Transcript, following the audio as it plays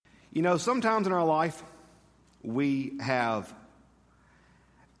You know, sometimes in our life, we have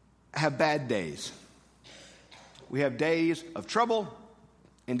bad days. We have days of trouble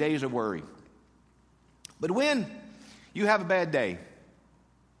and days of worry. But when you have a bad day,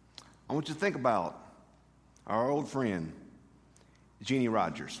 I want you to think about our old friend, Jeannie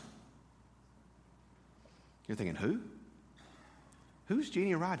Rogers. You're thinking, who? Who's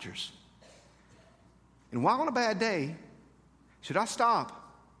Jeannie Rogers? And why on a bad day should I stop?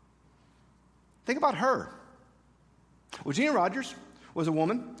 Think about her. Well, Jeannie Rogers was a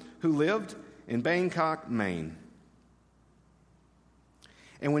woman who lived in Bangkok, Maine.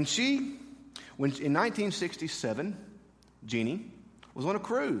 And when in 1967, Jeannie was on a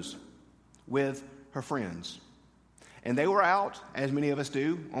cruise with her friends. And they were out, as many of us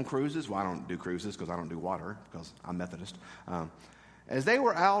do, on cruises. Well, I don't do cruises because I don't do water, because I'm Methodist. As they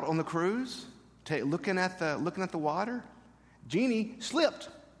were out on the cruise, looking at the water, Jeannie slipped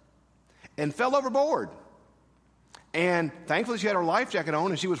and fell overboard. And thankfully, she had her life jacket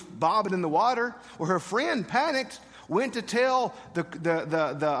on, and she was bobbing in the water. Well, her friend panicked, went to tell the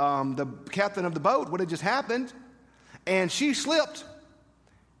captain of the boat what had just happened, and she slipped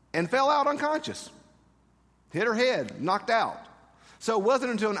and fell out unconscious. Hit her head, knocked out. So it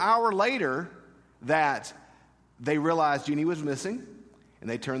wasn't until an hour later that they realized Jeannie was missing, and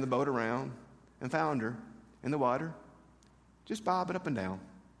they turned the boat around and found her in the water, just bobbing up and down.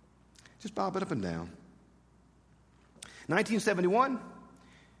 Just bobbing up and down. 1971,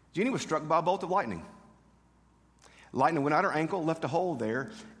 Jeannie was struck by a bolt of lightning. Lightning went out her ankle, left a hole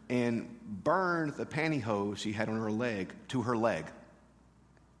there, and burned the pantyhose she had on her leg to her leg.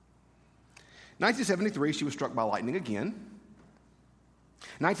 1973, she was struck by lightning again.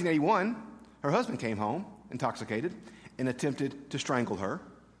 1981, her husband came home, intoxicated, and attempted to strangle her.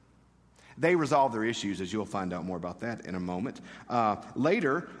 They resolved their issues, as you'll find out more about that in a moment.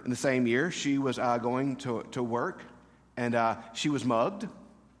 Later, in the same year, she was going to work, and she was mugged.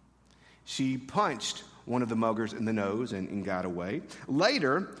 She punched one of the muggers in the nose and got away.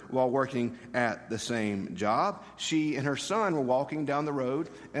 Later, while working at the same job, she and her son were walking down the road,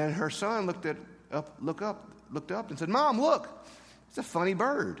 and her son looked up and said, "Mom, look, it's a funny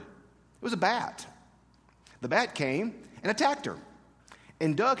bird." It was a bat. The bat came and attacked her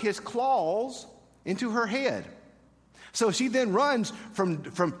and dug his claws into her head. So she then runs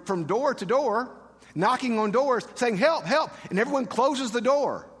from door to door, knocking on doors, saying, "Help, help," and everyone closes the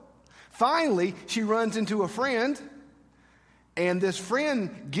door. Finally, she runs into a friend, and this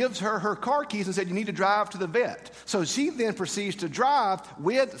friend gives her her car keys and said, "You need to drive to the vet." So she then proceeds to drive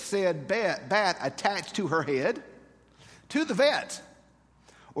with said bat attached to her head to the vet,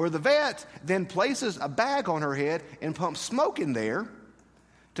 or the vet then places a bag on her head and pumps smoke in there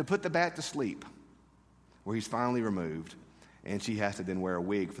to put the bat to sleep, where he's finally removed. And she has to then wear a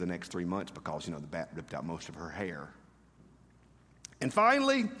wig for the next 3 months because, the bat ripped out most of her hair. And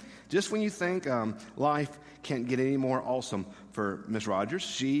finally, just when you think life can't get any more awesome for Miss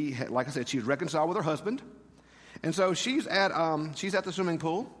Rogers, like I said, she's reconciled with her husband. And so she's at the swimming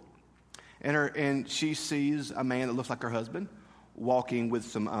pool, and she sees a man that looks like her husband walking with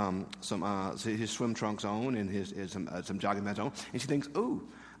his swim trunks on and some jogging pants on. And she thinks, "Ooh,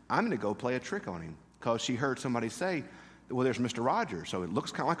 I'm going to go play a trick on him," because she heard somebody say, "Well, there's Mr. Rogers." So it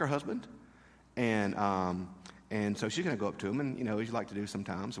looks kind of like her husband. And so she's going to go up to him, and, as you like to do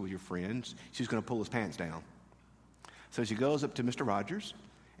sometimes with your friends, she's going to pull his pants down. So she goes up to Mr. Rogers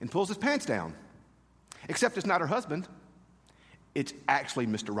and pulls his pants down. Except it's not her husband. It's actually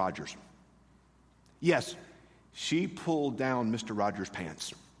Mr. Rogers. Yes, she pulled down Mr. Rogers'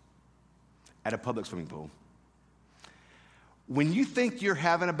 pants at a public swimming pool. When you think you're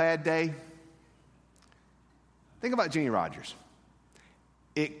having a bad day, think about Jeannie Rogers.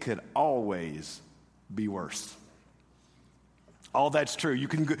 It could always be worse. All that's true. You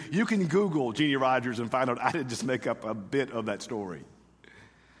can Google Jeannie Rogers and find out I didn't just make up a bit of that story.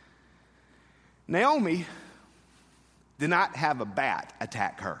 Naomi did not have a bat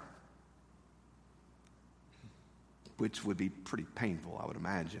attack her, which would be pretty painful, I would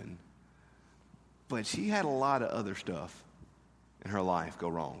imagine. But she had a lot of other stuff in her life go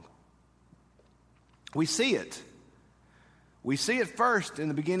wrong. We see it. We see it first in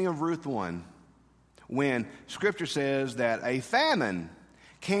the beginning of Ruth 1, when Scripture says that a famine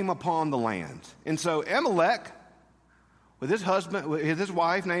came upon the land. And so Elimelech, with his husband, with his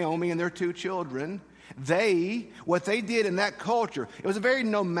wife Naomi and their 2 children, what they did in that culture, it was a very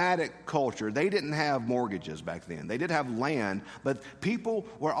nomadic culture. They didn't have mortgages back then. They did have land, but people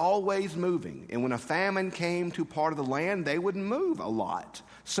were always moving. And when a famine came to part of the land, they would move a lot.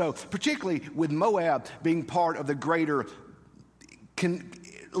 So particularly with Moab being part of the greater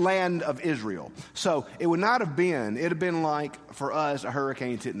land of Israel. So it would not have been, it would have been like for us, a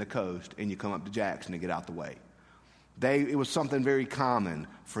hurricane's hitting the coast and you come up to Jackson to get out the way. It was something very common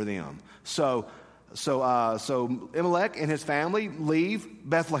for them. So Elimelech and his family leave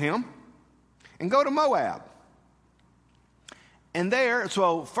Bethlehem and go to Moab. And there,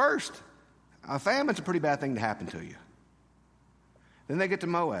 so first, a famine's a pretty bad thing to happen to you. Then they get to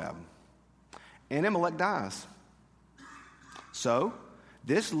Moab, and Elimelech dies. So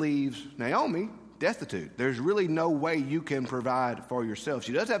this leaves Naomi destitute. There's really no way you can provide for yourself.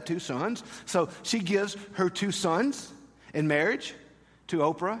 She does have 2 sons, so she gives her 2 sons in marriage to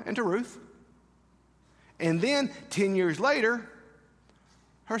Oprah and to Ruth. And then 10 years later,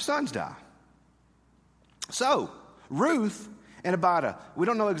 her sons die. So Ruth, in about we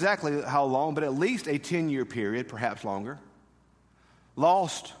don't know exactly how long, but at least a 10-year period, perhaps longer,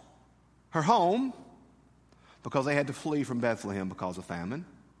 lost her home because they had to flee from Bethlehem because of famine,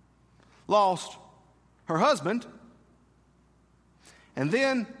 lost her husband, and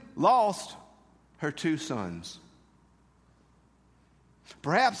then lost her 2 sons.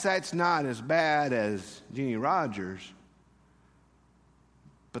 Perhaps that's not as bad as Jenny Rogers,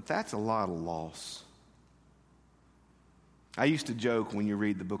 but that's a lot of loss. I used to joke when you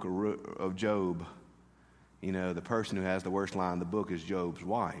read the book of Job, you know, the person who has the worst line in the book is Job's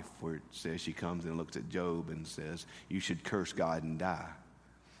wife, where it says she comes and looks at Job and says, "You should curse God and die."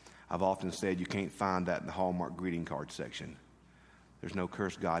 I've often said you can't find that in the Hallmark greeting card section. There's no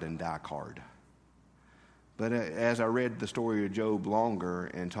curse God and die card. But as I read the story of Job longer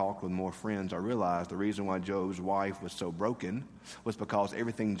and talked with more friends, I realized the reason why Job's wife was so broken was because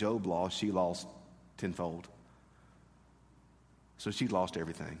everything Job lost, she lost tenfold. So she lost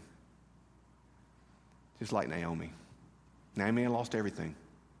everything. Just like Naomi. Naomi lost everything.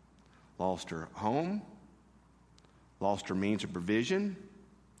 Lost her home, lost her means of provision,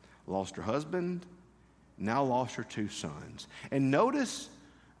 lost her husband, now lost her 2 sons. And notice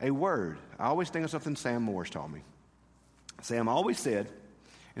a word. I always think of something Sam Morris taught me. Sam always said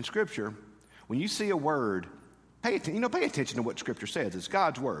in Scripture, when you see a word, pay attention to what Scripture says. It's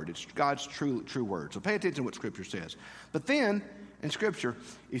God's word. It's God's true word. So pay attention to what Scripture says. But then in Scripture,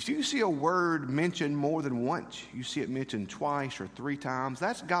 if you see a word mentioned more than once, you see it mentioned twice or 3 times,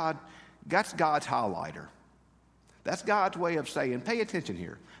 that's God's highlighter. That's God's way of saying, pay attention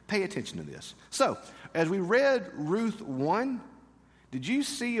here. Pay attention to this. So, as we read Ruth 1, did you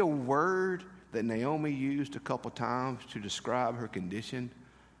see a word that Naomi used a couple times to describe her condition,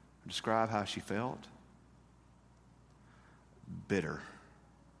 describe how she felt? Bitter.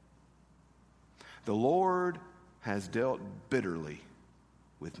 The Lord has dealt bitterly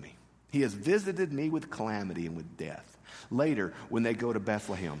with me. He has visited me with calamity and with death. Later, when they go to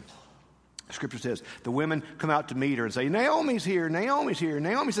Bethlehem, Scripture says, the women come out to meet her and say, "Naomi's here, Naomi's here."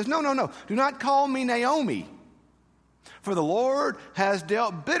 Naomi says, No. Do not call me Naomi. For the Lord has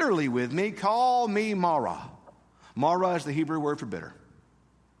dealt bitterly with me. Call me Mara. Mara is the Hebrew word for bitter.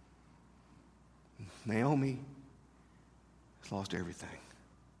 Naomi has lost everything.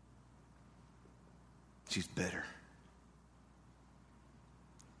 She's bitter.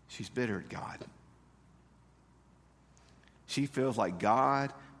 She's bitter at God. She feels like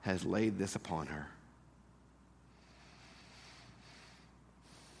God has laid this upon her.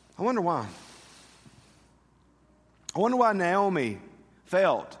 I wonder why. I wonder why Naomi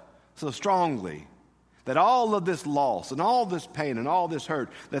felt so strongly that all of this loss and all this pain and all this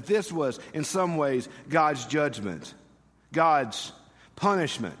hurt, that this was in some ways God's judgment, God's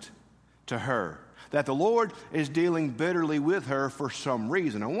punishment to her, that the Lord is dealing bitterly with her for some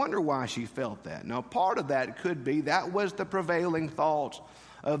reason. I wonder why she felt that. Now, part of that could be that was the prevailing thought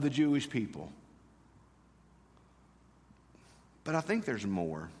of the Jewish people. But I think there's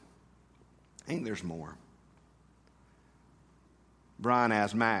more. Brian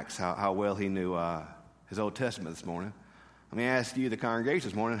asked Max how well he knew his Old Testament this morning. Let me ask you, the congregation,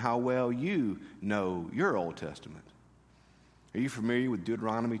 this morning, how well you know your Old Testament. Are you familiar with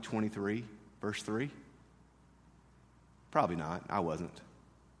Deuteronomy 23, verse 3? Probably not. I wasn't.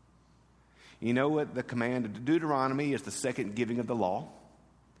 You know what the command of Deuteronomy is? The second giving of the law.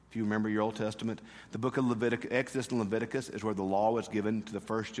 If you remember your Old Testament, the book of Exodus and Leviticus is where the law was given to the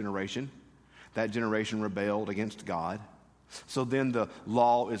first generation. That generation rebelled against God. So then the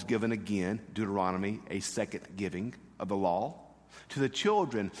law is given again, Deuteronomy, a second giving of the law, to the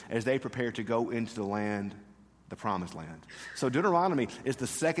children as they prepare to go into the land, the promised land. So Deuteronomy is the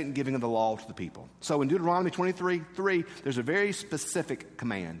second giving of the law to the people. So in Deuteronomy 23:3, there's a very specific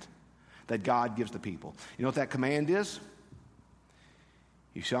command that God gives the people. You know what that command is?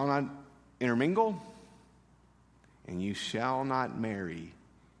 You shall not intermingle, and you shall not marry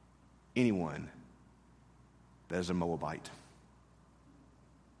anyone that is a Moabite.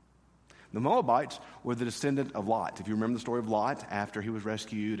 The Moabites were the descendant of Lot. If you remember the story of Lot after he was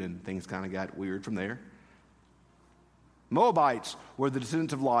rescued and things kind of got weird from there. Moabites were the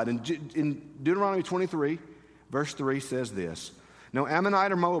descendants of Lot. And in Deuteronomy 23, verse 3 says this, "No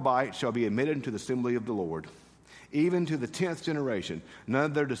Ammonite or Moabite shall be admitted into the assembly of the Lord. Even to the 10th generation, none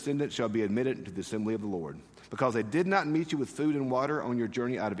of their descendants shall be admitted into the assembly of the Lord. Because they did not meet you with food and water on your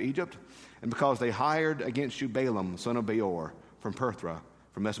journey out of Egypt, and because they hired against you Balaam, son of Beor, from Perthra,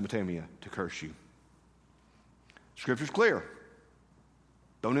 from Mesopotamia, to curse you." Scripture's clear.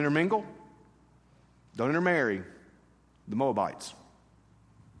 Don't intermingle. Don't intermarry the Moabites.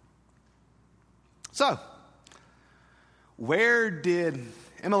 So, where did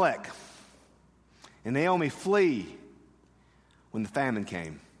Elimelech and Naomi flee when the famine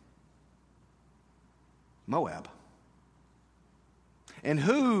came? Moab. And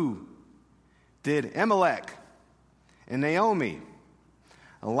who did Elimelech and Naomi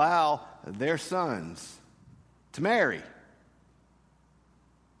allow their sons to marry?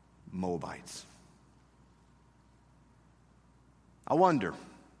 Moabites. I wonder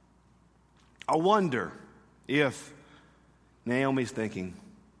if Naomi's thinking,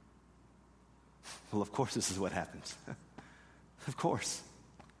 well, of course this is what happens. Of course.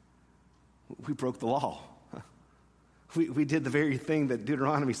 We broke the law. We did the very thing that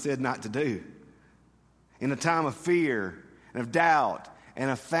Deuteronomy said not to do. In a time of fear and of doubt and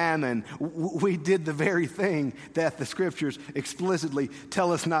of famine, we did the very thing that the Scriptures explicitly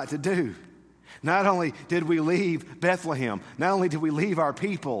tell us not to do. Not only did we leave Bethlehem, not only did we leave our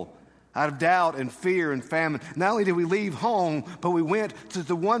people out of doubt and fear and famine, not only did we leave home, but we went to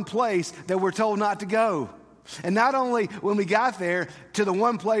the one place that we're told not to go. And not only when we got there to the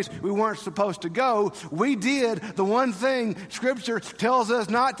one place we weren't supposed to go, we did the one thing Scripture tells us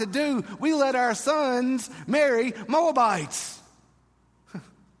not to do. We let our sons marry Moabites.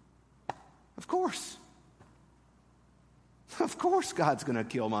 Of course. Of course God's going to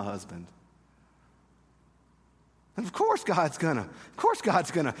kill my husband. Of course God's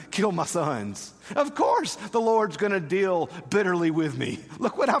gonna kill my sons. Of course the Lord's gonna deal bitterly with me.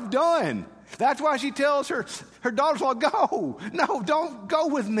 Look what I've done. That's why she tells her daughters-in-law, go. No, don't go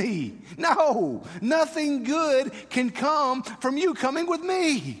with me. No, nothing good can come from you coming with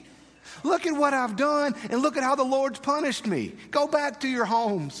me. Look at what I've done and look at how the Lord's punished me. Go back to your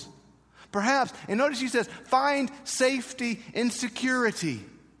homes. Perhaps, and notice she says, find safety and security.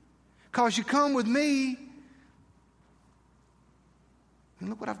 Because you come with me, and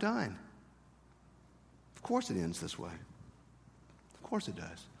look what I've done. Of course it ends this way. Of course it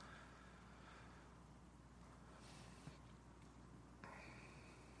does.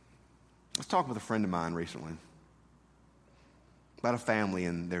 I was talking with a friend of mine recently about a family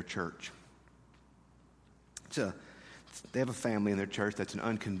in their church. They have a family in their church that's an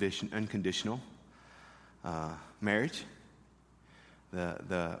unconditional marriage.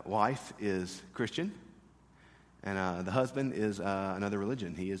 The wife is Christian, and the husband is another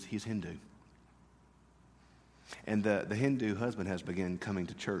religion. He's Hindu. And the Hindu husband has begun coming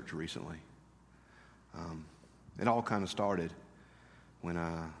to church recently. It all kind of started when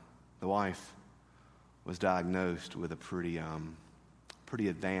the wife was diagnosed with a pretty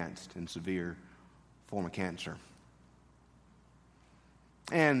advanced and severe form of cancer.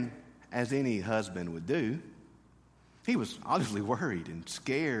 And as any husband would do, he was obviously worried and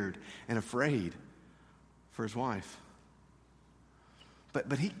scared and afraid for his wife.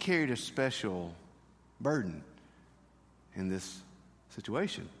 But he carried a special burden in this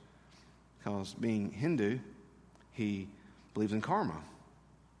situation. Because being Hindu, he believes in karma.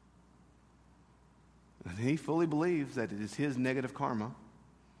 And he fully believes that it is his negative karma,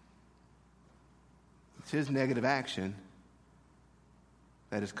 it's his negative action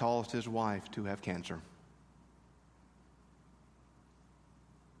that has caused his wife to have cancer.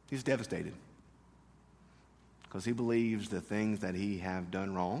 He's devastated because he believes the things that he have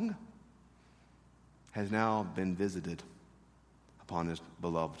done wrong has now been visited upon his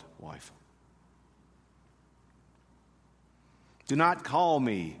beloved wife. Do not call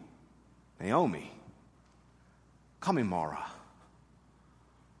me Naomi. Call me Mara.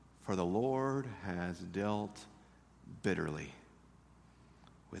 For the Lord has dealt bitterly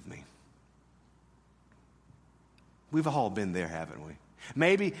with me. We've all been there, haven't we?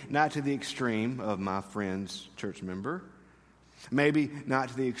 Maybe not to the extreme of my friend's church member. Maybe not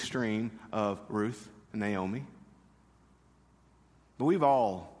to the extreme of Ruth and Naomi. But we've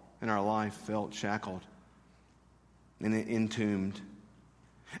all in our life felt shackled and entombed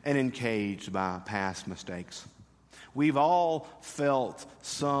and encaged by past mistakes. We've all felt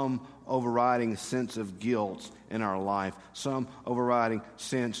some overriding sense of guilt in our life, some overriding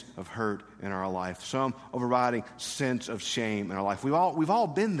sense of hurt in our life, some overriding sense of shame in our life. We've all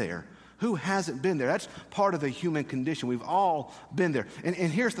been there. Who hasn't been there? That's part of the human condition. We've all been there. And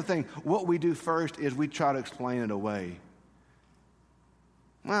here's the thing. What we do first is we try to explain it away.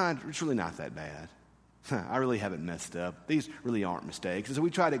 Well, it's really not that bad. I really haven't messed up. These really aren't mistakes. And so we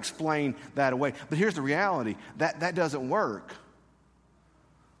try to explain that away. But here's the reality. That doesn't work.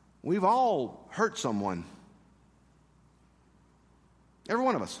 We've all hurt someone. Every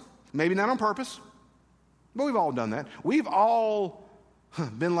one of us. Maybe not on purpose, but we've all done that. We've all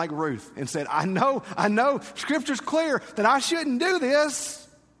been like Ruth and said, I know, Scripture's clear that I shouldn't do this,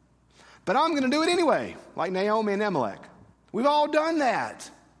 but I'm going to do it anyway, like Naomi and Elimelech. We've all done that.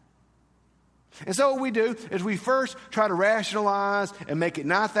 And so what we do is we first try to rationalize and make it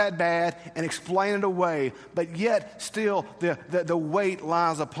not that bad and explain it away, but yet still the weight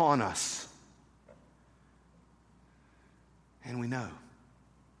lies upon us. And we know.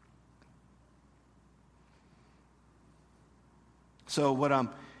 So what I'm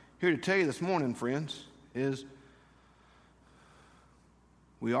here to tell you this morning, friends, is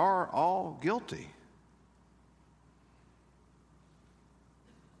we are all guilty.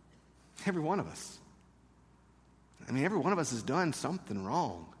 Every one of us. I mean, every one of us has done something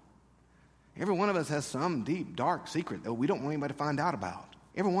wrong. Every one of us has some deep, dark secret that we don't want anybody to find out about.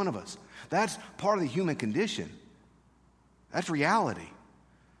 Every one of us. That's part of the human condition. That's reality.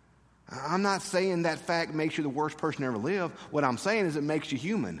 I'm not saying that fact makes you the worst person to ever live. What I'm saying is it makes you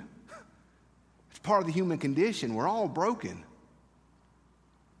human. It's part of the human condition. We're all broken.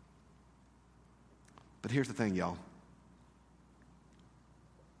 But here's the thing, y'all.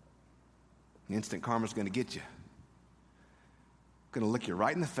 Instant karma's going to get you. Going to look you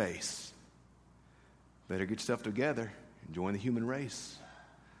right in the face. Better get yourself together and join the human race.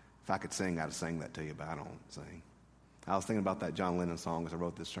 If I could sing, I'd have sang that to you, but I don't sing. I was thinking about that John Lennon song as I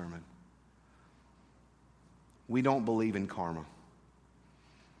wrote this sermon. We don't believe in karma.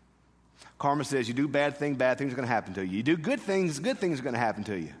 Karma says you do bad things are going to happen to you. You do good things are going to happen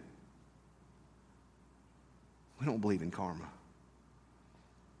to you. We don't believe in karma.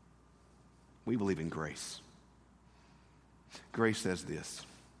 We believe in grace. Grace says this.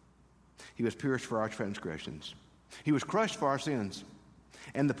 He was pierced for our transgressions. He was crushed for our sins.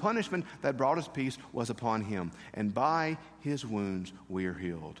 And the punishment that brought us peace was upon him. And by his wounds we are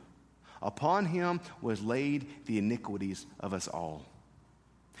healed. Upon him was laid the iniquities of us all.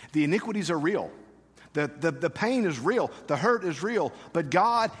 The iniquities are real. The pain is real. The hurt is real. But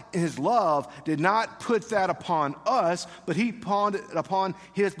God, in his love, did not put that upon us, but he pawned it upon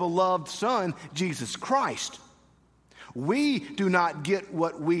his beloved Son, Jesus Christ. We do not get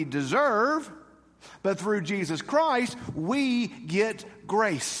what we deserve, but through Jesus Christ, we get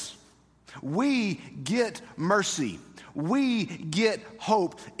grace. We get mercy. We get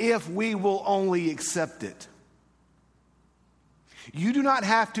hope if we will only accept it. You do not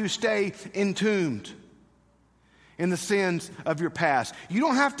have to stay entombed in the sins of your past. You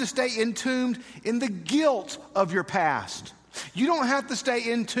don't have to stay entombed in the guilt of your past. You don't have to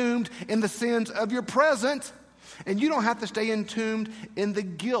stay entombed in the sins of your present. And you don't have to stay entombed in the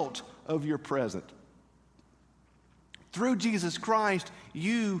guilt of your present. Through Jesus Christ,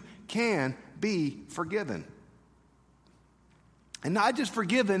 you can be forgiven. And not just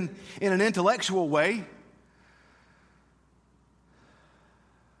forgiven in an intellectual way.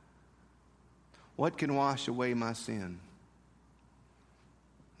 What can wash away my sin?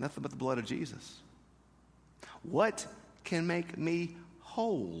 Nothing but the blood of Jesus. What can make me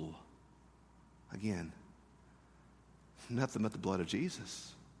whole? Again, nothing but the blood of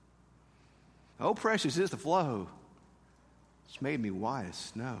Jesus. Oh, precious is the flow. It's made me white as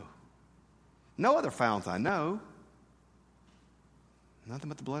snow. No other fount I know. Nothing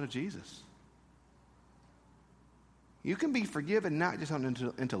but the blood of Jesus. You can be forgiven not just on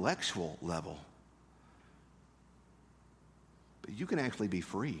an intellectual level, but you can actually be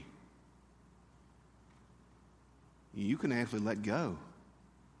free. You can actually let go.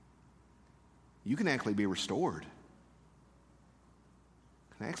 You can actually be restored.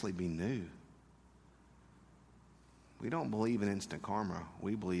 You can actually be new. We don't believe in instant karma.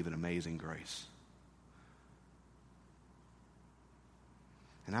 We believe in amazing grace.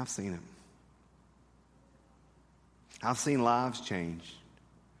 And I've seen it. I've seen lives change.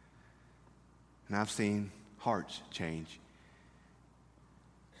 And I've seen hearts change.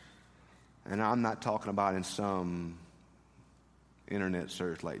 And I'm not talking about in some internet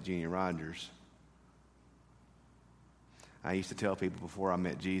search like Jeannie Rogers. I used to tell people before I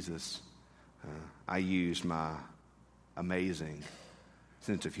met Jesus, I used my amazing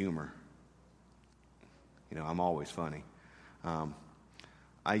sense of humor. You know, I'm always funny.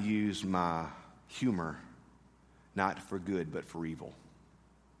 I use my humor not for good, but for evil.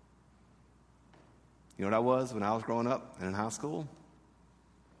 You know what I was when I was growing up and in high school?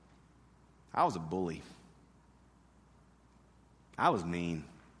 I was a bully. I was mean.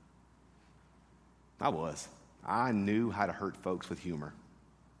 I was. I knew how to hurt folks with humor.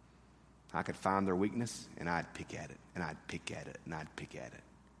 I could find their weakness, and I'd pick at it, and I'd pick at it, and I'd pick at it.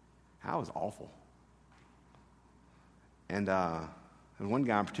 I was awful. And one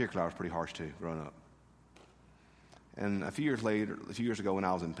guy in particular I was pretty harsh to growing up. And a few years ago when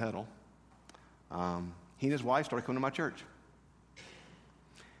I was in Petal, he and his wife started coming to my church.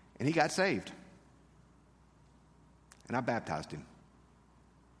 And he got saved. And I baptized him.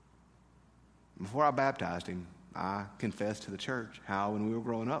 Before I baptized him, I confessed to the church how when we were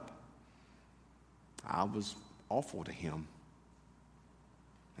growing up, I was awful to him.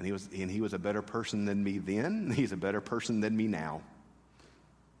 And he was a better person than me then. He's a better person than me now.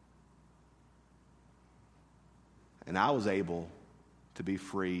 And I was able to be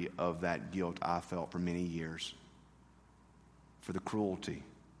free of that guilt I felt for many years for the cruelty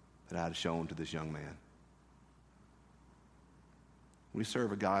that I had shown to this young man. We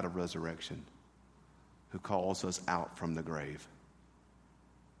serve a God of resurrection who calls us out from the grave.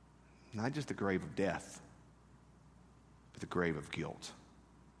 Not just the grave of death, but the grave of guilt.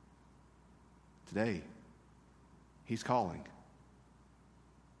 Today, he's calling.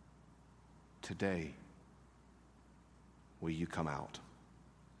 Today, will you come out?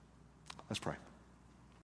 Let's pray.